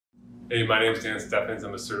Hey, my name is Dan Steffens.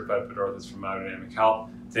 I'm a certified foot orthopedist from Biodynamic Health.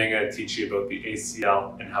 Today I'm going to teach you about the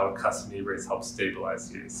ACL and how a custom knee brace helps stabilize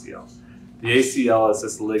the ACL. The ACL is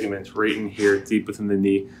this ligament right in here, deep within the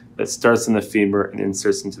knee, that starts in the femur and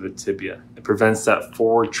inserts into the tibia. It prevents that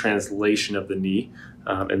forward translation of the knee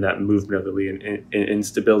and that movement of the knee and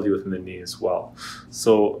instability within the knee as well.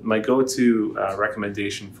 So my go-to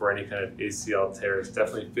recommendation for any kind of ACL tear is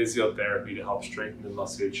definitely physiotherapy to help strengthen the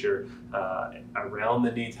musculature around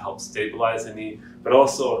the knee to help stabilize the knee, but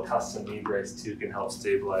also a custom knee brace too can help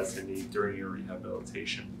stabilize the knee during your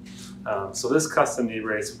rehabilitation. So this custom knee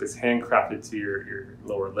brace is handcrafted to your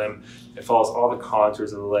lower limb. It follows all the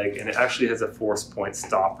contours of the leg, and it actually has a force point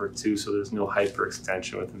stopper too, so there's no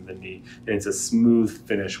hyperextension within the knee, and it's a smooth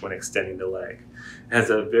finish when extending the leg. It has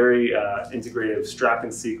a very integrative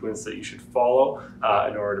strapping sequence that you should follow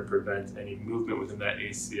in order to prevent any movement within that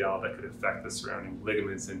ACL that could affect the surrounding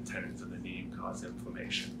ligaments and tendons of the knee and cause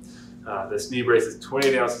inflammation. This knee brace is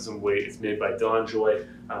 28 ounces in weight. It's made by Don Joy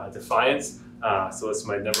Defiance. So it's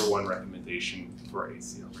my #1 recommendation for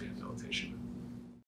ACL rehabilitation.